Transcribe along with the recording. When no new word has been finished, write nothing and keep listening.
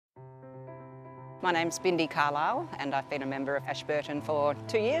My name's Bindi and I've been a member of Ashburton for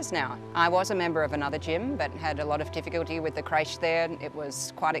 2 years now. I was a member of another gym but had a lot of difficulty with the creche there. It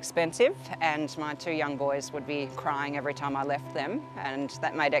was quite expensive and my 2 young boys would be crying every time I left them, and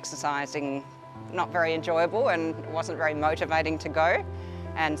that made exercising not very enjoyable and wasn't very motivating to go.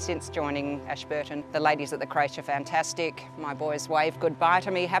 And since joining Ashburton, the ladies at the creche are fantastic. My boys wave goodbye to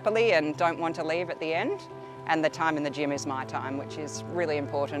me happily and don't want to leave at the end. And the time in the gym is my time, which is really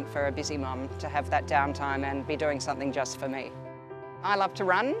important for a busy mum to have that downtime and be doing something just for me. I love to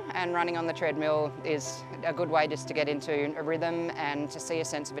run, and running on the treadmill is a good way just to get into a rhythm and to see a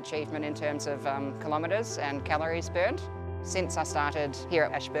sense of achievement in terms of kilometres and calories burnt. Since I started here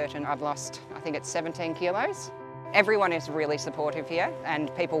at Ashburton, I've lost, I think it's 17 kilos. Everyone is really supportive here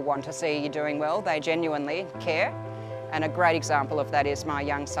and people want to see you doing well. They genuinely care. And a great example of that is my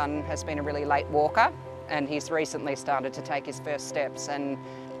young son has been a really late walker, and he's recently started to take his first steps, and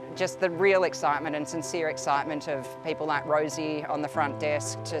just the real excitement and sincere excitement of people like Rosie on the front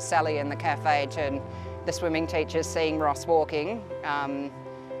desk, to Sally in the cafe, to the swimming teachers seeing Ross walking.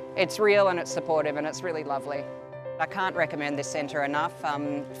 It's real and it's supportive and it's really lovely. I can't recommend this centre enough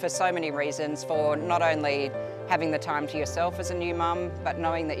for so many reasons, for not only having the time to yourself as a new mum, but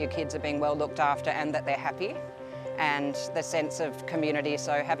knowing that your kids are being well looked after and that they're happy, and the sense of community,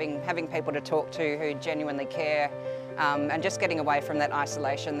 so having people to talk to who genuinely care, and just getting away from that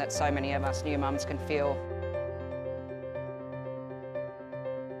isolation that so many of us new mums can feel.